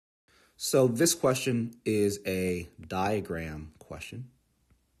So this question is a diagram question.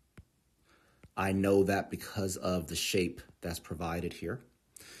 I know that because of the shape that's provided here.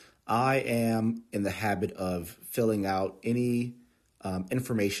 I am in the habit of filling out any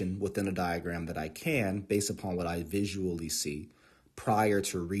information within a diagram that I can based upon what I visually see prior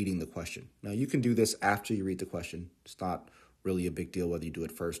to reading the question. Now, you can do this after you read the question. It's not really a big deal whether you do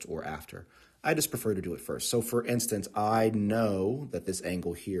it first or after. I just prefer to do it first. So for instance, I know that this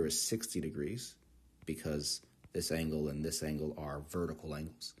angle here is 60 degrees because this angle and this angle are vertical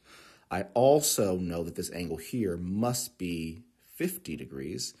angles. I also know that this angle here must be 50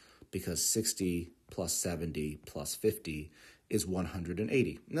 degrees because 60 plus 70 plus 50 is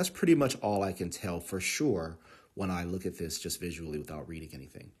 180. And that's pretty much all I can tell for sure when I look at this just visually without reading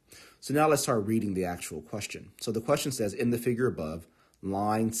anything. So now let's start reading the actual question. So the question says, in the figure above,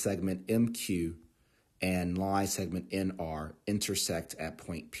 line segment MQ and line segment NR intersect at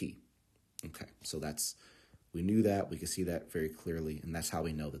point P. Okay, so we knew that, we can see that very clearly, and that's how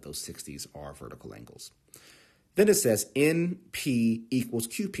we know that those 60s are vertical angles. Then it says NP equals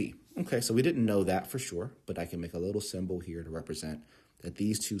QP. Okay, so we didn't know that for sure, but I can make a little symbol here to represent that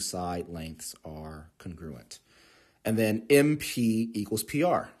these two side lengths are congruent. And then MP equals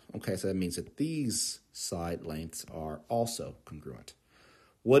PR. Okay, so that means that these side lengths are also congruent.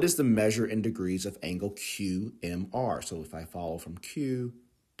 What is the measure in degrees of angle QMR? So if I follow from Q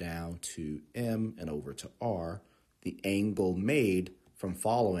down to M and over to R, the angle made from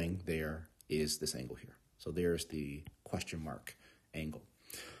following there is this angle here. So there's the question mark angle.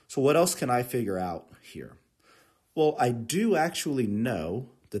 So what else can I figure out here? Well, I do actually know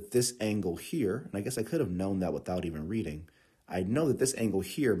that this angle here, and I guess I could have known that without even reading, I know that this angle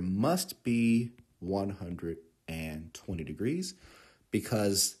here must be 120 degrees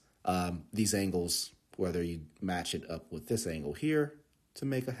because these angles, whether you match it up with this angle here to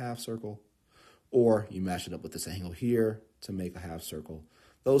make a half circle, or you match it up with this angle here to make a half circle,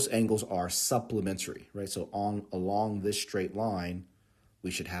 those angles are supplementary, right? So along this straight line, we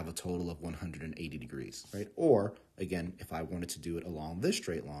should have a total of 180 degrees, right? Or, again, if I wanted to do it along this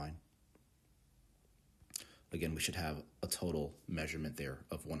straight line, again, we should have a total measurement there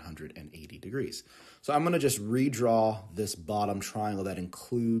of 180 degrees. So I'm going to just redraw this bottom triangle that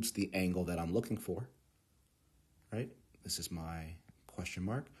includes the angle that I'm looking for, right? This is my question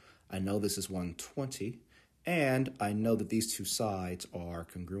mark. I know this is 120, and I know that these two sides are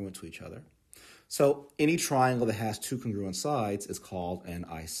congruent to each other. So any triangle that has two congruent sides is called an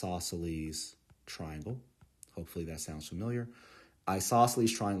isosceles triangle. Hopefully that sounds familiar.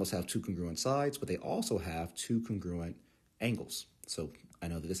 Isosceles triangles have two congruent sides, but they also have two congruent angles. So I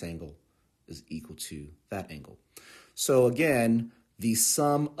know that this angle is equal to that angle. So again, the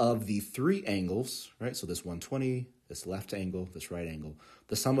sum of the three angles, right? So this 120, this left angle, this right angle,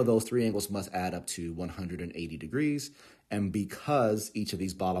 the sum of those three angles must add up to 180 degrees. And because each of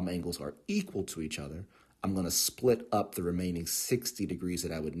these bottom angles are equal to each other, I'm going to split up the remaining 60 degrees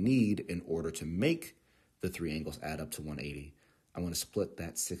that I would need in order to make the three angles add up to 180. I'm going to split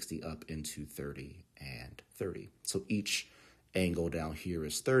that 60 up into 30 and 30. So each angle down here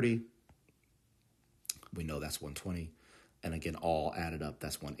is 30. We know that's 120. And again, all added up,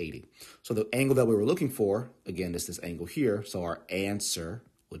 that's 180. So the angle that we were looking for, again, is this angle here. So our answer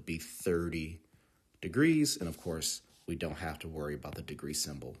would be 30 degrees. And of course, we don't have to worry about the degree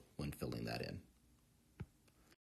symbol when filling that in.